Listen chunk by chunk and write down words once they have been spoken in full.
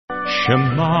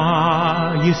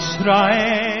Shema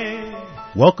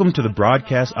Yisrael. Welcome to the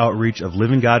broadcast outreach of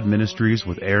Living God Ministries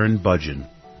with Aaron Budgeon.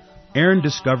 Aaron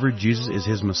discovered Jesus is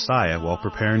his Messiah while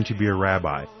preparing to be a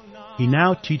rabbi. He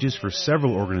now teaches for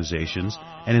several organizations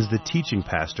and is the teaching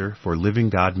pastor for Living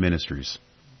God Ministries.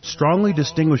 Strongly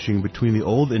distinguishing between the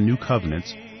Old and New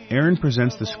Covenants, Aaron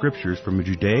presents the Scriptures from a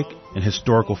Judaic and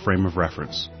historical frame of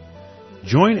reference.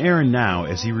 Join Aaron now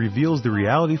as he reveals the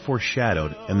reality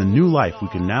foreshadowed and the new life we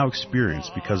can now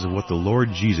experience because of what the Lord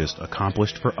Jesus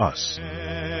accomplished for us.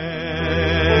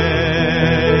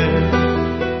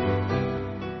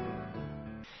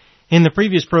 In the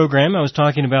previous program, I was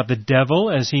talking about the devil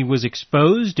as he was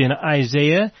exposed in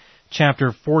Isaiah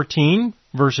chapter 14,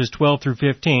 verses 12 through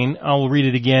 15. I will read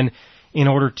it again in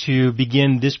order to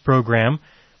begin this program.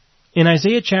 In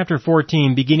Isaiah chapter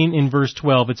 14, beginning in verse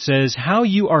 12, it says, "How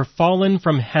you are fallen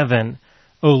from heaven,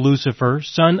 O Lucifer,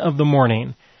 son of the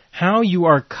morning! How you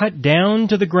are cut down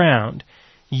to the ground,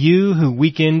 you who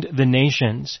weakened the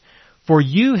nations! For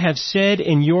you have said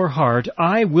in your heart,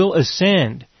 I will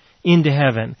ascend into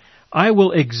heaven. I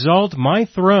will exalt my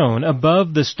throne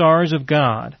above the stars of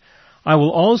God. I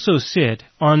will also sit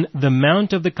on the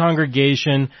mount of the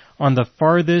congregation on the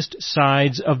farthest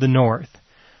sides of the north.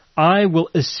 I will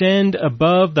ascend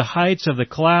above the heights of the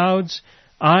clouds.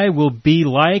 I will be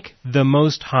like the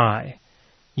Most High.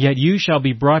 Yet you shall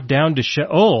be brought down to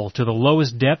Sheol, to the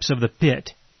lowest depths of the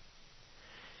pit."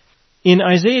 In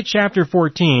Isaiah chapter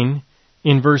 14,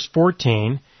 in verse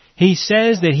 14, he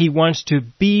says that he wants to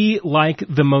be like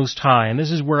the Most High. And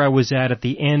this is where I was at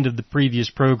the end of the previous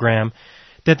program,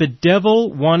 that the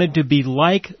devil wanted to be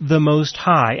like the Most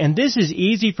High. And this is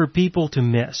easy for people to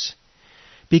miss,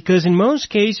 because in most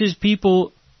cases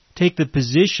people take the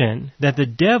position that the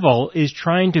devil is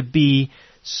trying to be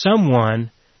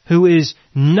someone who is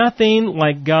nothing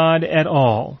like God at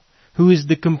all, who is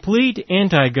the complete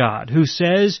anti-God, who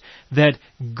says that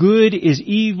good is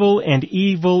evil and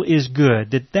evil is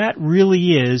good, that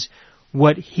really is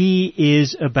what he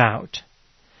is about.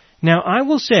 Now, I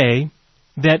will say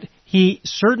that he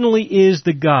certainly is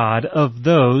the God of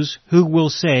those who will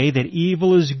say that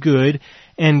evil is good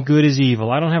and good is evil.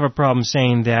 I don't have a problem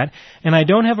saying that, and I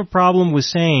don't have a problem with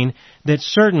saying that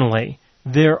certainly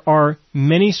there are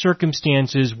many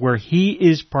circumstances where he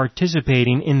is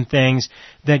participating in things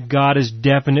that God is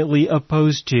definitely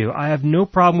opposed to. I have no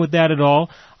problem with that at all.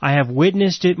 I have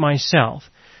witnessed it myself.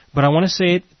 But I want to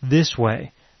say it this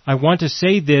way. I want to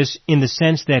say this in the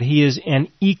sense that he is an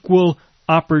equal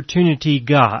opportunity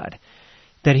God,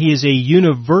 that he is a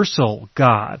universal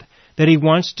God, that he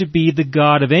wants to be the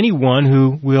God of anyone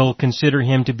who will consider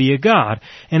him to be a God.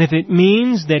 And if it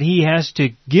means that he has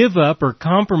to give up or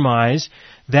compromise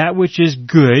that which is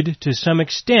good to some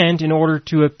extent in order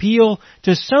to appeal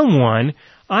to someone,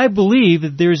 I believe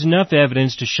that there is enough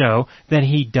evidence to show that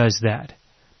he does that.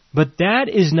 But that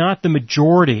is not the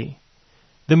majority.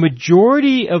 The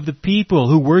majority of the people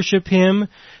who worship him,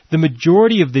 the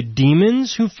majority of the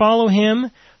demons who follow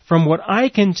him, from what I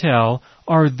can tell,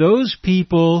 are those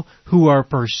people who are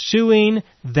pursuing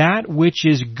that which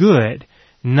is good,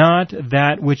 not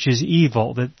that which is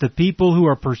evil. That the people who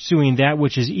are pursuing that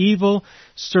which is evil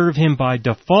serve him by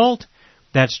default.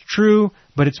 That's true,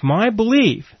 but it's my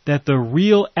belief that the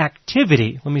real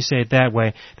activity, let me say it that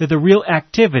way, that the real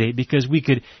activity, because we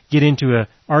could get into an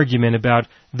argument about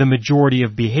the majority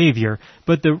of behavior,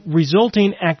 but the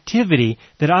resulting activity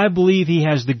that I believe he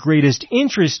has the greatest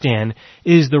interest in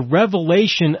is the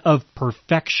revelation of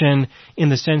perfection, in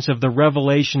the sense of the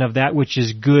revelation of that which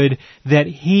is good, that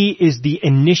he is the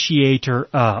initiator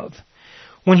of.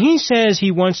 When he says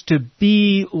he wants to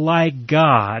be like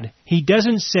God, he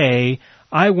doesn't say,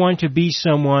 I want to be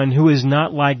someone who is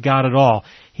not like God at all.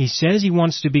 He says he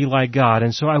wants to be like God.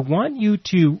 And so I want you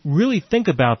to really think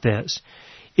about this.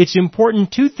 It's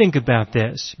important to think about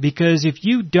this, because if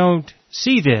you don't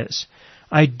see this,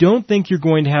 I don't think you're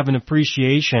going to have an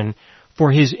appreciation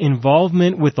for his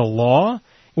involvement with the law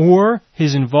or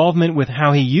his involvement with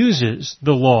how he uses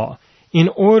the law in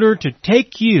order to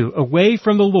take you away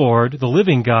from the Lord, the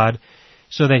living God,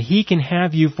 so that he can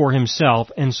have you for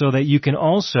himself, and so that you can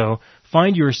also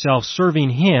find yourself serving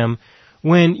him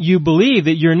when you believe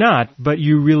that you're not, but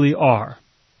you really are.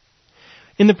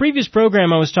 In the previous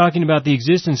program, I was talking about the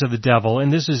existence of the devil,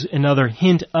 and this is another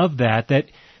hint of that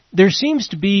there seems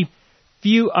to be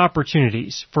few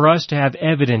opportunities for us to have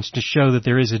evidence to show that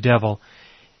there is a devil.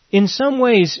 In some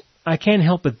ways, I can't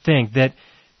help but think that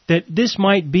this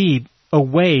might be a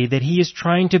way that he is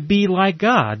trying to be like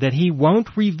God, that he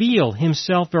won't reveal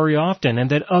himself very often, and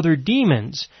that other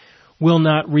demons will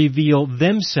not reveal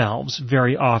themselves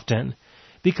very often,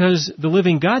 because the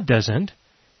living God doesn't.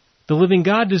 The living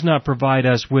God does not provide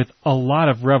us with a lot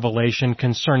of revelation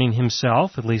concerning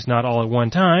himself, at least not all at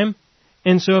one time.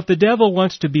 And so if the devil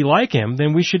wants to be like him,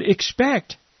 then we should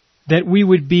expect that we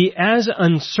would be as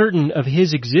uncertain of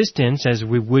his existence as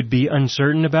we would be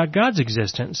uncertain about God's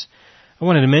existence. I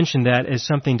wanted to mention that as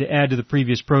something to add to the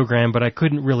previous program, but I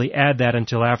couldn't really add that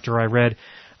until after I read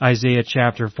Isaiah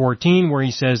chapter 14, where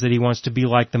he says that he wants to be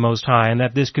like the Most High, and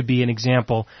that this could be an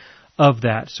example of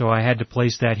that. So I had to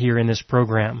place that here in this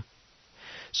program.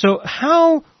 So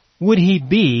how would he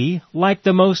be like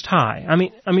the Most High? I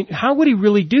mean, how would he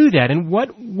really do that? And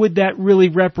what would that really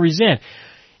represent?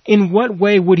 In what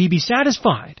way would he be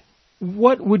satisfied?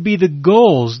 What would be the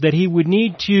goals that he would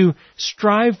need to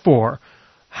strive for?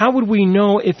 How would we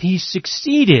know if he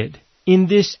succeeded in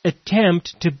this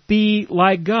attempt to be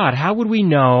like God? How would we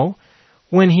know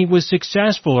when he was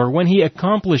successful or when he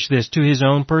accomplished this to his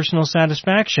own personal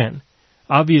satisfaction?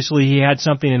 Obviously, he had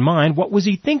something in mind. What was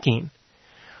he thinking?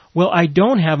 Well, I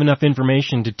don't have enough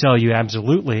information to tell you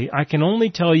absolutely. I can only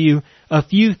tell you a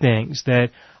few things that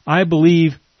I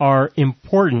believe are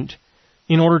important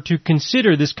in order to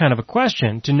consider this kind of a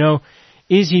question, to know,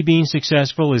 is he being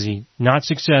successful? Is he not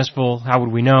successful? How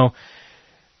would we know?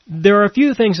 There are a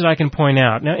few things that I can point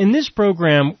out. Now, in this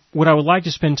program, what I would like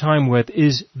to spend time with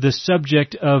is the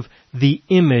subject of the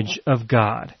image of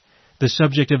God. The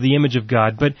subject of the image of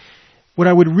God. But what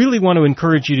I would really want to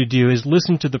encourage you to do is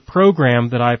listen to the program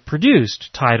that I produced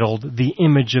titled The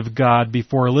Image of God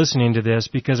before listening to this,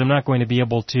 because I'm not going to be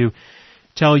able to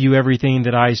tell you everything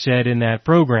that I said in that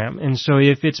program. And so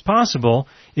if it's possible,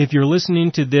 if you're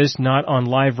listening to this not on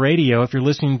live radio, if you're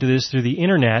listening to this through the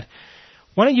internet,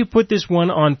 why don't you put this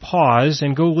one on pause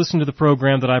and go listen to the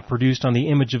program that I produced on the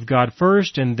image of God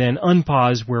first, and then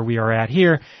unpause where we are at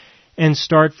here and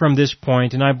start from this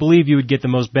point. And I believe you would get the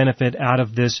most benefit out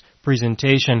of this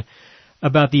presentation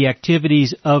about the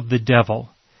activities of the devil.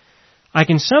 I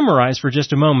can summarize for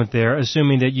just a moment there,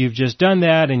 assuming that you've just done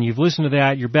that and you've listened to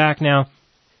that, you're back now.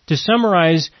 To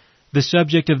summarize the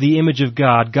subject of the image of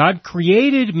God, God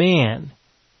created mankind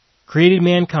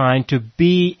to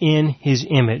be in his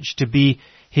image, to be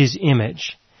his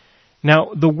image.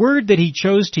 Now, the word that he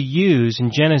chose to use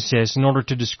in Genesis in order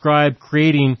to describe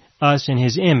creating us in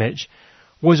his image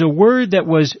was a word that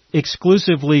was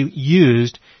exclusively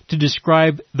used to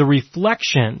describe the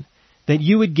reflection that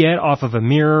you would get off of a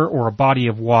mirror or a body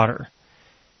of water.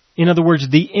 In other words,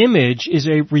 the image is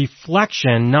a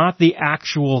reflection, not the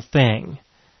actual thing.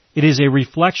 It is a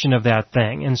reflection of that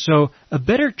thing. And so a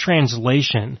better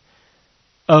translation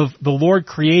of the Lord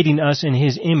creating us in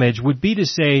his image would be to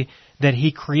say that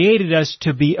he created us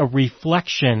to be a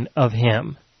reflection of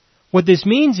him. What this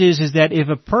means is that if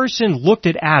a person looked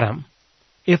at Adam,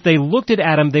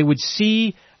 they would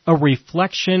see a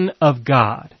reflection of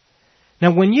God.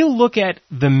 Now, when you look at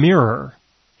the mirror,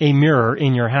 a mirror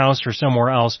in your house or somewhere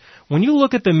else, when you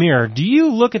look at the mirror, do you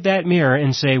look at that mirror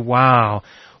and say, wow,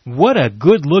 what a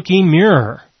good-looking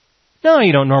mirror? No,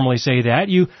 you don't normally say that.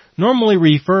 You normally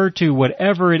refer to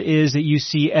whatever it is that you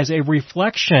see as a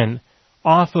reflection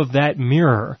off of that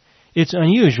mirror. It's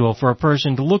unusual for a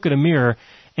person to look at a mirror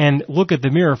and look at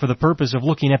the mirror for the purpose of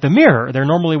looking at the mirror. They're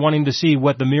normally wanting to see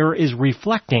what the mirror is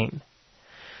reflecting.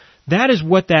 That is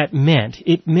what that meant.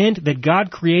 It meant that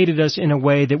God created us in a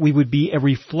way that we would be a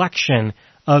reflection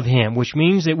of him, which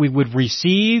means that we would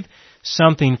receive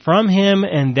something from him,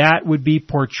 and that would be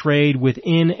portrayed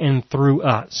within and through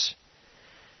us.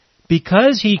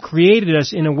 Because he created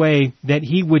us in a way that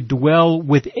he would dwell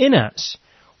within us,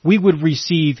 we would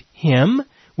receive him.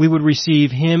 We would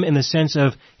receive him in the sense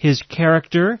of his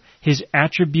character, his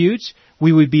attributes.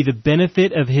 We would be the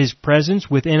benefit of his presence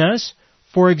within us.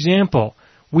 For example,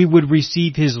 we would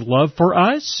receive his love for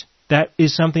us. That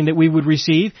is something that we would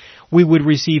receive. We would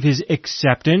receive his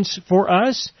acceptance for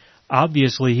us.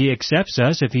 Obviously, he accepts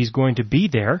us if he's going to be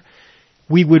there.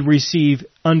 We would receive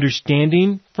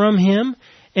understanding from him.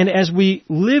 And as we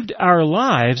lived our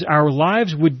lives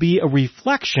would be a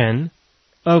reflection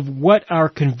of what our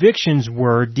convictions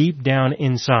were deep down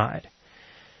inside.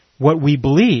 What we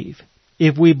believe.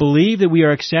 If we believe that we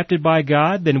are accepted by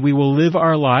God, then we will live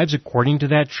our lives according to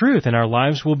that truth, and our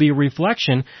lives will be a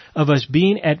reflection of us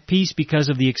being at peace because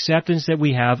of the acceptance that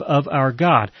we have of our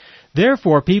God.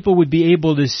 Therefore, people would be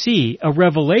able to see a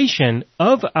revelation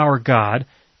of our God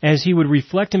as he would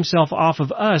reflect himself off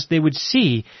of us. They would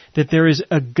see that there is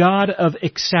a God of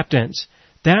acceptance.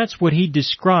 That's what he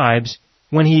describes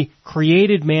when he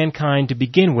created mankind to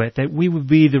begin with, that we would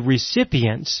be the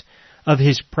recipients of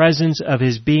his presence, of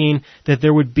his being, that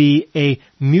there would be a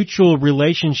mutual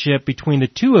relationship between the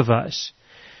two of us.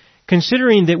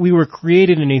 Considering that we were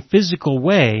created in a physical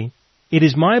way, it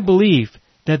is my belief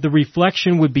that the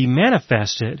reflection would be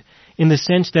manifested in the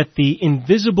sense that the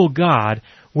invisible God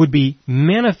would be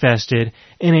manifested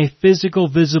in a physical,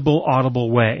 visible, audible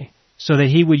way, so that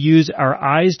He would use our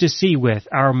eyes to see with,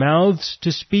 our mouths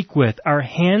to speak with, our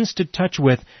hands to touch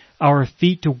with, our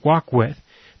feet to walk with,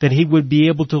 that He would be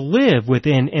able to live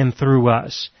within and through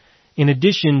us, in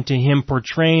addition to Him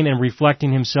portraying and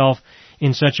reflecting Himself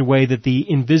in such a way that the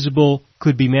invisible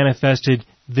could be manifested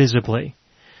visibly.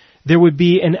 There would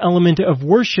be an element of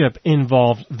worship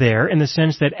involved there, in the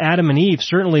sense that Adam and Eve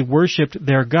certainly worshipped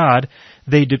their God.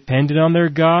 They depended on their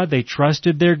God. They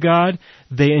trusted their God.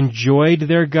 They enjoyed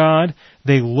their God.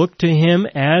 They looked to Him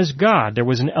as God. There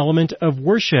was an element of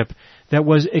worship that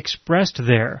was expressed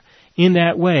there in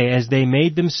that way, as they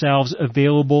made themselves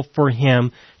available for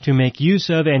Him to make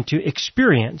use of and to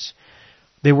experience.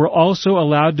 They were also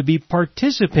allowed to be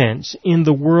participants in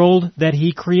the world that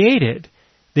He created.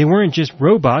 They weren't just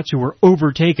robots who were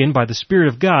overtaken by the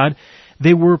Spirit of God.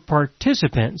 They were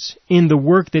participants in the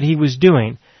work that He was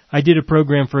doing. I did a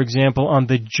program, for example, on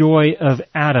the joy of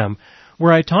Adam,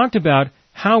 where I talked about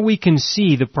how we can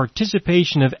see the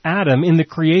participation of Adam in the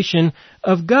creation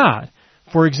of God.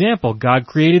 For example, God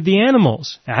created the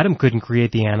animals. Adam couldn't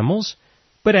create the animals,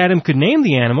 but Adam could name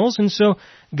the animals, and so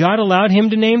God allowed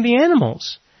him to name the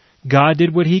animals. God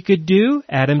did what He could do,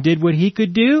 Adam did what he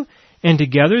could do, and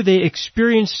together they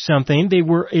experienced something. They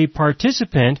were a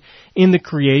participant in the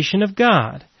creation of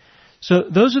God. So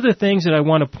those are the things that I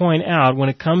want to point out when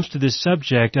it comes to this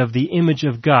subject of the image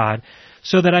of God,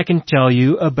 so that I can tell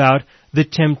you about the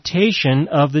temptation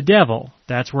of the devil.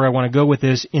 That's where I want to go with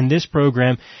this in this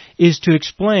program, is to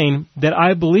explain that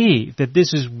I believe that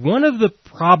this is one of the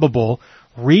probable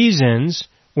reasons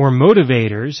or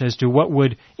motivators as to what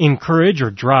would encourage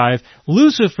or drive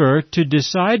Lucifer to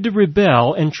decide to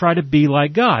rebel and try to be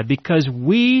like God, because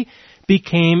we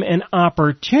became an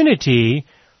opportunity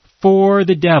for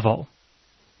the devil.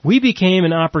 We became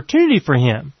an opportunity for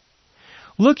him.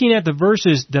 Looking at the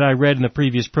verses that I read in the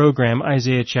previous program,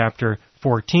 Isaiah chapter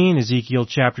 14, Ezekiel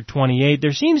chapter 28,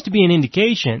 there seems to be an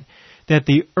indication that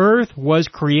the earth was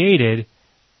created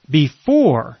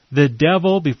before the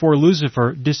devil, before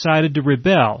Lucifer, decided to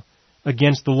rebel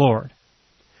against the Lord.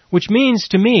 Which means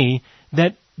to me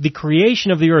that the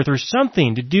creation of the earth, or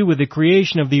something to do with the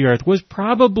creation of the earth, was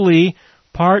probably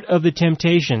part of the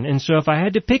temptation. And so if I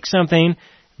had to pick something,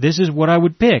 this is what I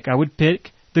would pick. I would pick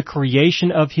the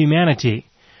creation of humanity,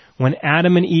 when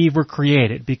Adam and Eve were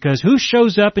created. Because who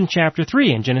shows up in chapter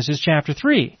 3, in Genesis chapter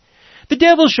 3? The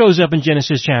devil shows up in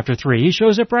Genesis chapter 3. He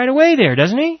shows up right away there,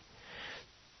 doesn't he?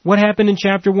 What happened in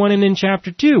chapter 1 and in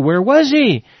chapter 2? Where was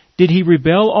he? Did he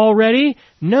rebel already?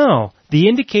 No. The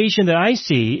indication that I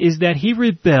see is that he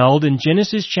rebelled in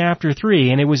Genesis chapter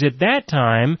 3, and it was at that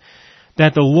time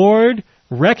that the Lord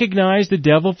recognized the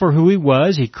devil for who he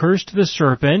was. He cursed the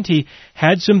serpent. He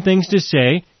had some things to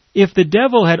say. If the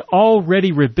devil had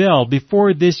already rebelled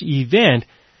before this event,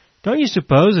 don't you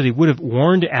suppose that he would have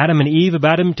warned Adam and Eve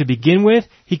about him to begin with?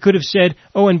 He could have said,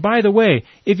 oh, and by the way,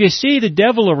 if you see the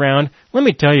devil around, let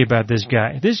me tell you about this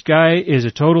guy. This guy is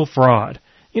a total fraud.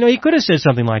 You know, he could have said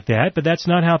something like that, but that's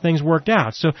not how things worked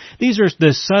out. So these are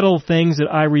the subtle things that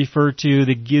I refer to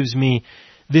that gives me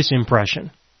this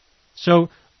impression. So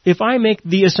if I make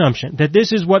the assumption that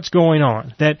this is what's going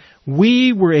on, that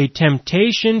we were a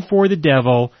temptation for the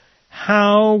devil,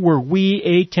 how were we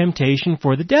a temptation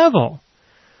for the devil?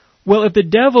 Well, if the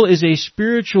devil is a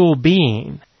spiritual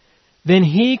being, then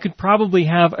he could probably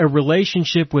have a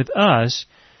relationship with us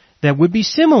that would be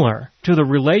similar to the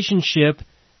relationship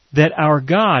that our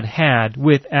God had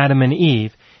with Adam and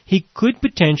Eve. He could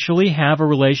potentially have a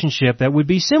relationship that would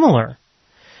be similar.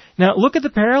 Now, look at the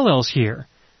parallels here.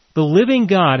 The living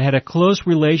God had a close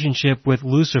relationship with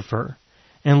Lucifer,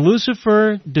 and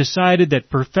Lucifer decided that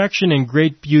perfection and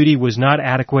great beauty was not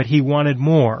adequate. He wanted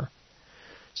more.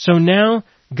 So now,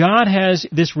 God has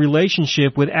this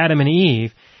relationship with Adam and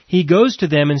Eve. He goes to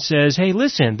them and says, hey,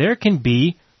 listen, there can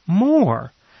be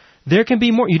more. There can be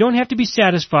more. You don't have to be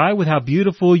satisfied with how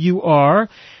beautiful you are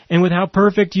and with how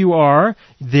perfect you are.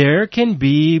 There can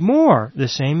be more. The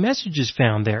same message is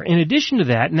found there. In addition to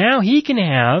that, now he can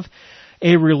have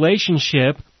a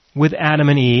relationship with Adam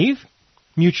and Eve,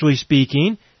 mutually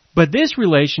speaking, but this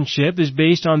relationship is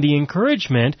based on the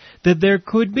encouragement that there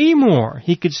could be more.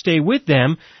 He could stay with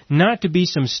them, not to be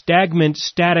some stagnant,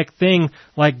 static thing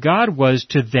like God was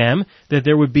to them, that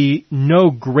there would be no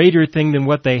greater thing than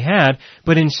what they had,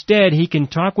 but instead he can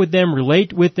talk with them,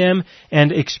 relate with them,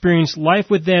 and experience life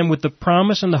with them with the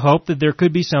promise and the hope that there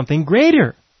could be something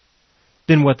greater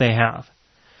than what they have.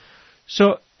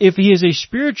 So if he is a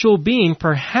spiritual being,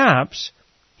 perhaps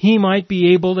he might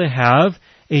be able to have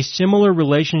a similar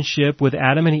relationship with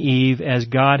Adam and Eve as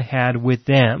God had with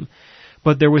them.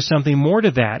 But there was something more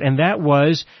to that, and that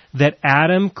was that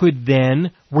Adam could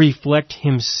then reflect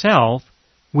himself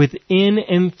within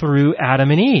and through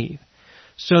Adam and Eve,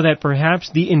 so that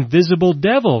perhaps the invisible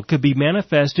devil could be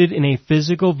manifested in a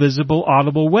physical, visible,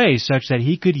 audible way, such that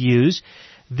he could use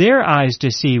their eyes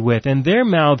to see with, and their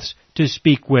mouths to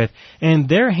speak with, and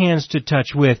their hands to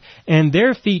touch with, and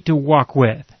their feet to walk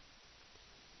with.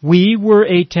 We were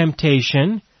a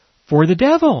temptation for the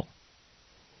devil.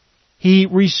 He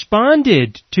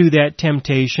responded to that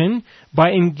temptation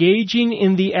by engaging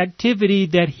in the activity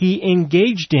that he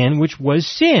engaged in, which was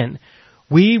sin.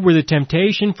 We were the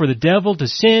temptation for the devil to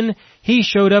sin. He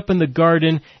showed up in the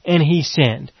garden and he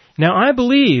sinned. Now, I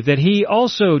believe that he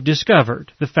also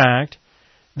discovered the fact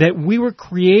that we were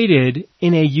created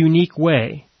in a unique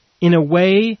way, in a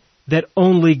way that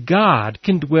only God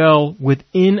can dwell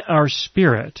within our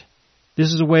spirit. This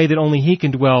is a way that only He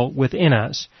can dwell within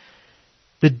us.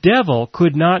 The devil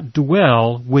could not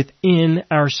dwell within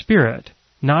our spirit,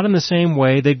 not in the same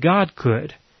way that God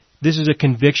could. This is a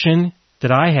conviction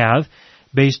that I have,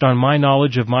 based on my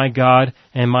knowledge of my God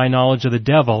and my knowledge of the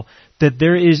devil, that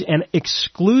there is an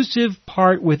exclusive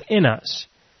part within us.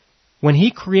 When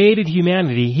He created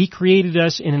humanity, He created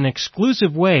us in an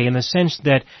exclusive way, in the sense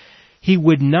that He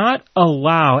would not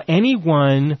allow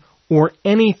anyone or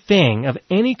anything of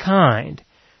any kind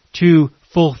to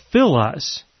fulfill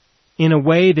us in a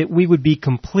way that we would be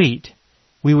complete.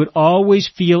 We would always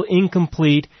feel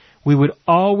incomplete. We would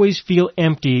always feel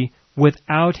empty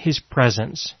without His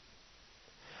presence.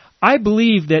 I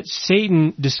believe that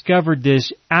Satan discovered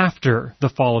this after the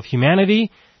fall of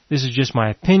humanity. This is just my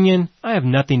opinion. I have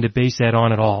nothing to base that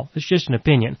on at all. It's just an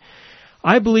opinion.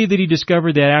 I believe that he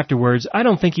discovered that afterwards. I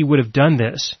don't think he would have done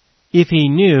this if he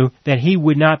knew that he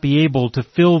would not be able to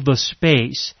fill the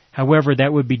space, however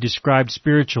that would be described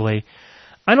spiritually.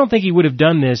 I don't think he would have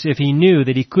done this if he knew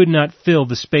that he could not fill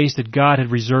the space that God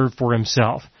had reserved for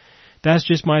Himself. That's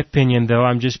just my opinion, though.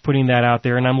 I'm just putting that out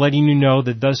there, and I'm letting you know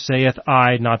that thus saith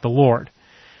I, not the Lord.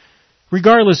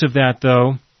 Regardless of that,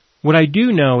 though, what I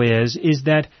do know is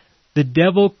that the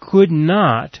devil could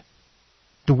not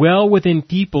dwell within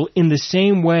people in the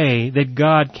same way that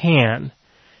God can.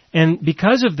 And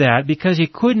because of that, because he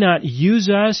could not use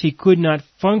us, he could not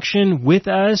function with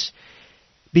us,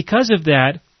 because of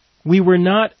that, we were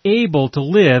not able to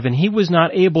live, and he was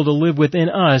not able to live within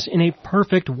us in a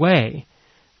perfect way.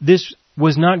 This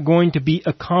was not going to be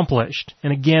accomplished.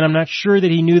 And again, I'm not sure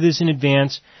that he knew this in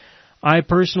advance. I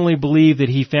personally believe that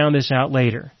he found this out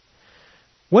later.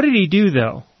 What did he do,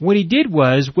 though? What he did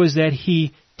was that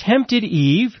he tempted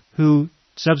Eve, who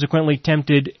subsequently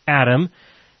tempted Adam.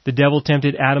 The devil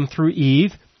tempted Adam through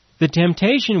Eve. The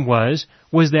temptation was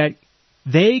that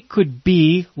they could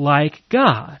be like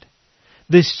God.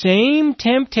 The same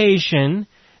temptation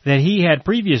that he had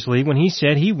previously when he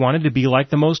said he wanted to be like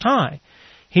the Most High.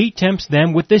 He tempts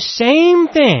them with the same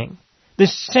thing, the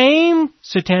same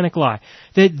satanic lie,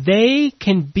 that they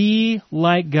can be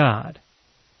like God.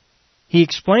 He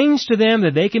explains to them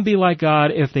that they can be like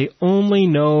God if they only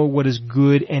know what is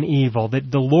good and evil, that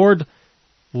the Lord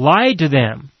lied to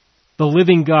them. The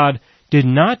living God did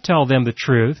not tell them the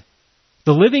truth.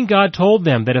 The living God told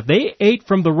them that if they ate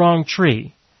from the wrong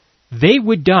tree, they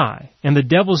would die. And the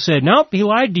devil said, nope, he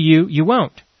lied to you, you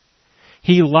won't.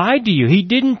 He lied to you. He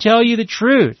didn't tell you the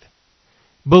truth.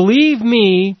 Believe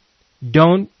me,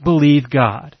 don't believe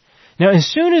God. Now, as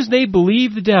soon as they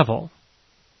believed the devil,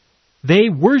 they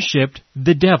worshipped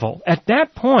the devil. At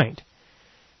that point,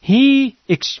 he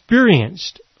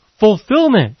experienced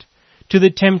fulfillment to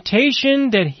the temptation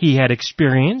that he had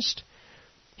experienced.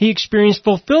 He experienced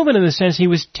fulfillment in the sense he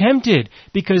was tempted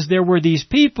because there were these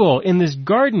people in this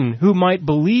garden who might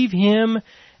believe him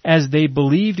as they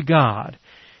believed God.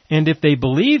 And if they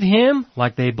believed him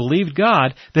like they believed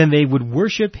God, then they would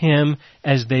worship him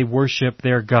as they worship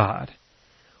their God.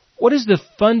 What is the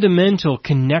fundamental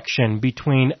connection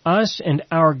between us and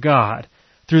our God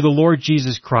through the Lord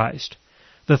Jesus Christ?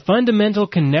 The fundamental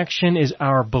connection is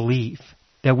our belief,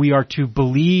 that we are to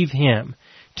believe him,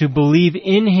 to believe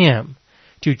in him,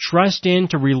 to trust in,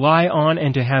 to rely on,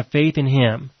 and to have faith in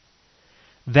him.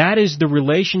 That is the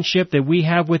relationship that we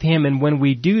have with him, and when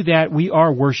we do that, we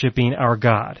are worshiping our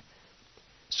God.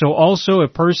 So also a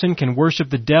person can worship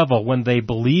the devil when they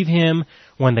believe him,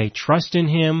 when they trust in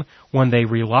him, when they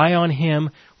rely on him,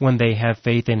 when they have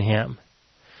faith in him.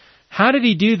 How did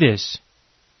he do this?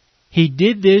 He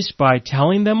did this by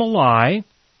telling them a lie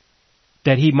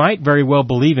that he might very well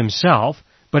believe himself,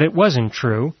 but it wasn't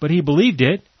true, but he believed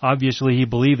it. Obviously, he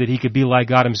believed that he could be like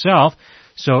God himself,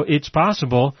 So it's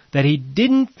possible that he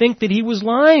didn't think that he was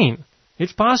lying.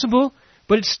 It's possible,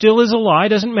 but it still is a lie,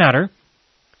 doesn't matter.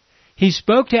 He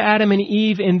spoke to Adam and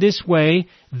Eve in this way.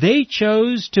 They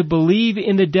chose to believe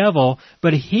in the devil,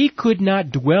 but he could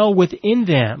not dwell within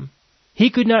them.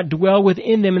 He could not dwell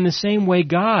within them in the same way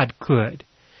God could.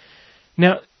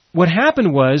 Now, what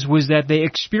happened was that they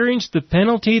experienced the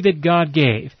penalty that God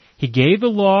gave. He gave the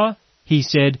law. He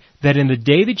said that in the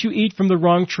day that you eat from the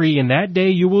wrong tree, in that day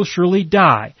you will surely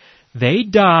die. They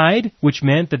died, which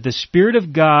meant that the Spirit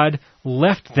of God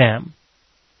left them.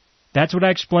 That's what I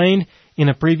explained in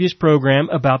a previous program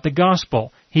about the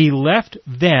gospel. He left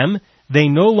them. They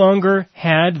no longer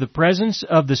had the presence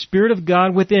of the Spirit of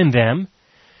God within them.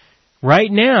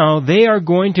 Right now, they are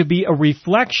going to be a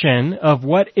reflection of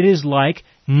what it is like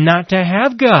not to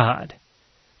have God.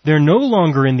 They're no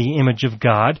longer in the image of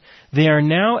God. They are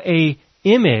now a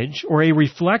image or a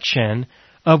reflection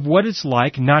of what it's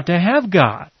like not to have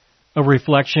God. A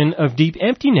reflection of deep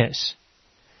emptiness.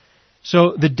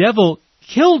 So the devil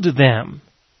killed them.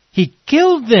 He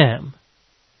killed them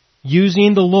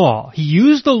using the law. He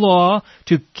used the law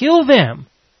to kill them.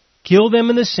 Kill them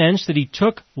in the sense that he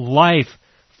took life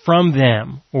from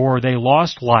them, or they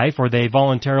lost life, or they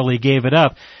voluntarily gave it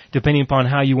up, depending upon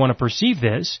how you want to perceive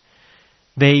this.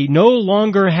 They no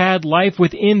longer had life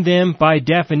within them. By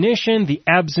definition, the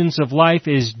absence of life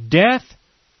is death.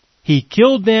 He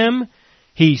killed them.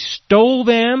 He stole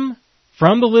them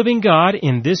from the living God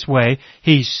in this way.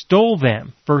 He stole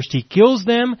them. First he kills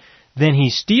them, then he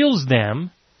steals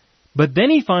them, but then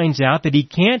he finds out that he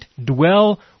can't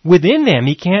dwell within them.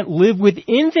 He can't live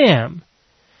within them.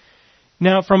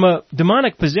 Now, from a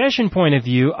demonic possession point of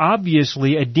view,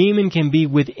 obviously a demon can be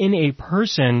within a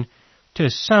person to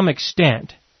some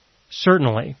extent.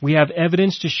 Certainly. We have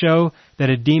evidence to show that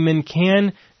a demon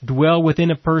can dwell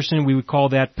within a person. We would call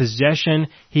that possession.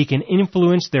 He can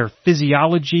influence their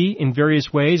physiology in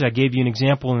various ways. I gave you an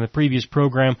example in the previous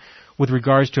program with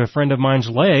regards to a friend of mine's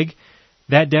leg.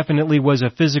 That definitely was a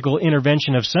physical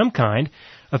intervention of some kind,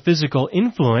 a physical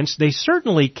influence. They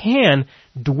certainly can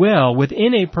dwell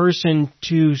within a person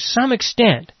to some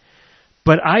extent.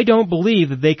 But I don't believe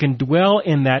that they can dwell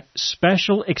in that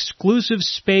special, exclusive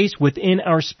space within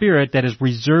our spirit that is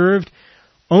reserved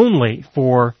only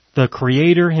for the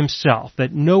Creator Himself,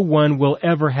 that no one will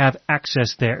ever have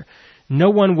access there.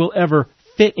 No one will ever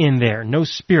fit in there, no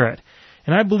spirit.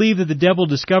 And I believe that the devil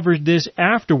discovered this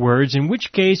afterwards, in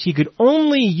which case he could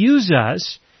only use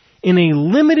us in a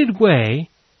limited way.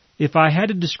 If I had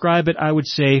to describe it, I would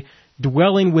say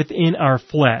dwelling within our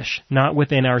flesh, not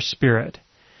within our spirit.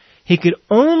 He could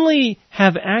only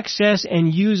have access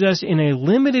and use us in a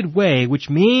limited way, which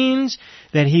means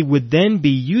that he would then be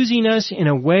using us in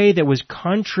a way that was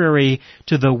contrary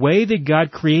to the way that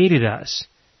God created us.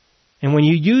 And when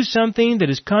you use something that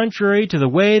is contrary to the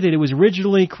way that it was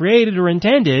originally created or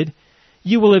intended,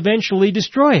 you will eventually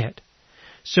destroy it.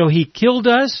 So he killed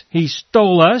us, he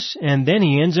stole us, and then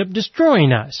he ends up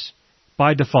destroying us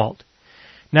by default.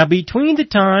 Now, between the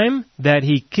time that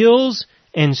he kills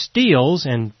and steals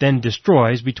and then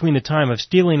destroys, between the time of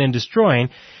stealing and destroying,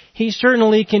 he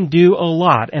certainly can do a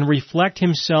lot and reflect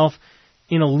himself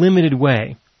in a limited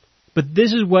way. But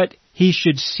this is what he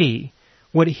should see.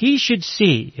 What he should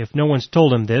see, if no one's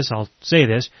told him this, I'll say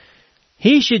this,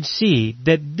 he should see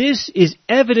that this is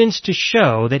evidence to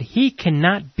show that he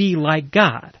cannot be like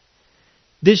God.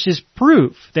 This is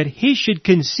proof that he should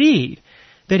concede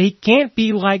that he can't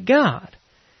be like God.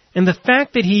 And the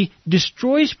fact that he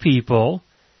destroys people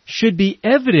should be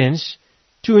evidence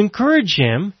to encourage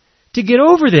him to get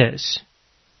over this.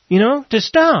 To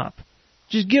stop.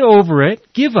 Just get over it,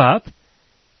 give up,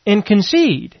 and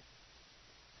concede.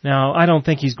 Now, I don't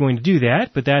think he's going to do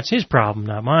that, but that's his problem,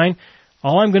 not mine.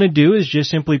 All I'm going to do is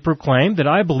just simply proclaim that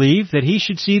I believe that he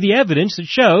should see the evidence that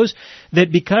shows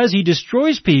that because he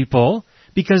destroys people,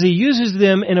 because he uses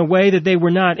them in a way that they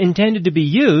were not intended to be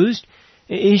used,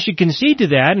 he should concede to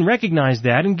that and recognize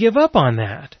that and give up on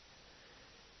that.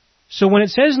 So when it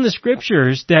says in the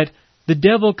Scriptures that the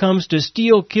devil comes to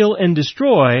steal, kill, and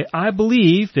destroy, I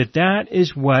believe that that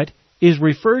is what is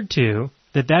referred to,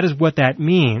 that is what that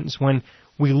means when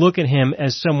we look at him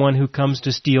as someone who comes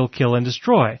to steal, kill, and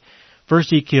destroy.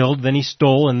 First he killed, then he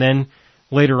stole, and then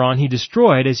later on he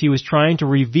destroyed as he was trying to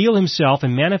reveal himself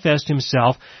and manifest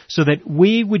himself so that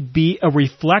we would be a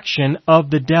reflection of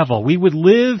the devil. We would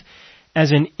live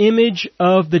as an image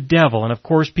of the devil. And of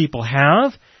course people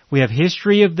have. We have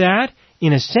history of that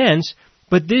in a sense,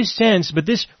 but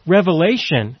this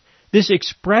revelation, this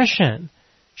expression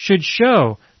should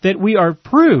show that we are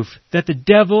proof that the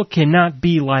devil cannot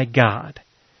be like God.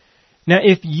 Now,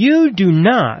 if you do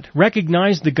not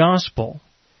recognize the gospel,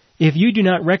 if you do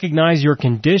not recognize your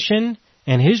condition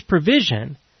and His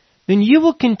provision, then you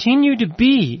will continue to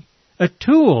be a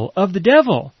tool of the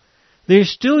devil. They're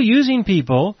still using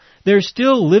people. They're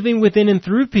still living within and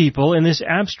through people in this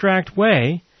abstract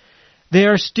way. They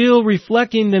are still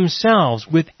reflecting themselves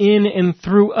within and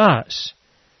through us.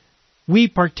 We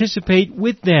participate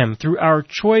with them through our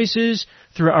choices,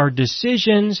 through our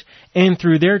decisions, and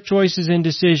through their choices and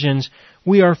decisions.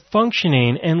 We are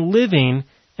functioning and living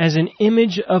as an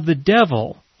image of the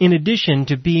devil, in addition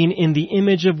to being in the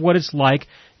image of what it's like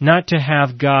not to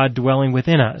have God dwelling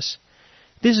within us.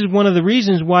 This is one of the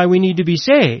reasons why we need to be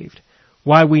saved,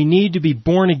 why we need to be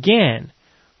born again.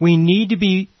 We need to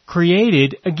be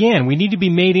created again. We need to be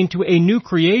made into a new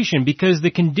creation, because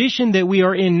the condition that we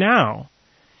are in now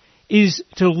is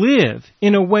to live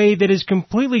in a way that is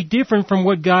completely different from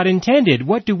what God intended.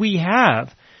 What do we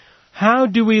have? How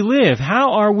do we live?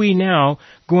 How are we now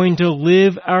going to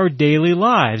live our daily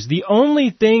lives? The only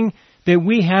thing that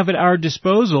we have at our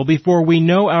disposal before we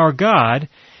know our God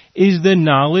is the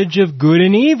knowledge of good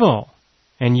and evil.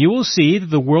 And you will see that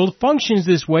the world functions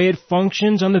this way. It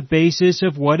functions on the basis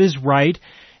of what is right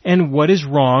and what is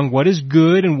wrong, what is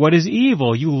good and what is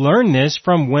evil. You learn this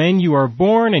from when you are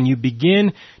born and you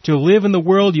begin to live in the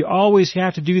world. You always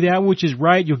have to do that which is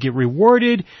right. You'll get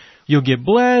rewarded. You'll get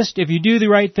blessed if you do the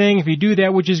right thing, if you do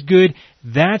that which is good.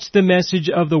 That's the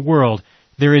message of the world.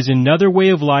 There is another way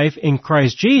of life in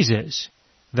Christ Jesus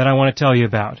that I want to tell you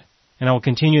about. And I will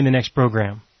continue in the next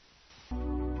program.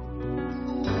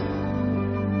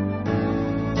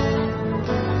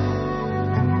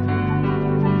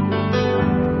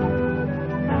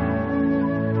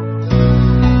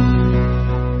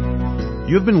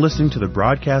 You have been listening to the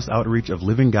broadcast outreach of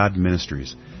Living God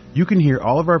Ministries. You can hear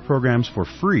all of our programs for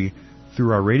free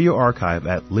through our radio archive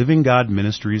at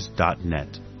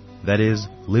livinggodministries.net. That is,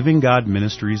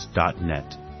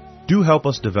 livinggodministries.net. Do help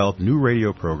us develop new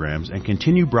radio programs and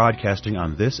continue broadcasting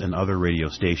on this and other radio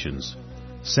stations.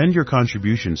 Send your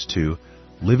contributions to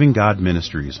Living God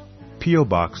Ministries, P.O.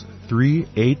 Box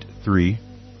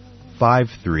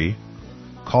 38353,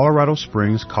 Colorado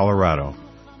Springs, Colorado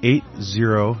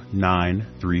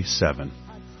 80937,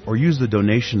 or use the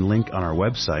donation link on our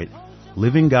website,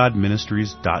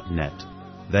 livinggodministries.net.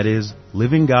 That is,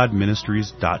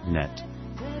 livinggodministries.net.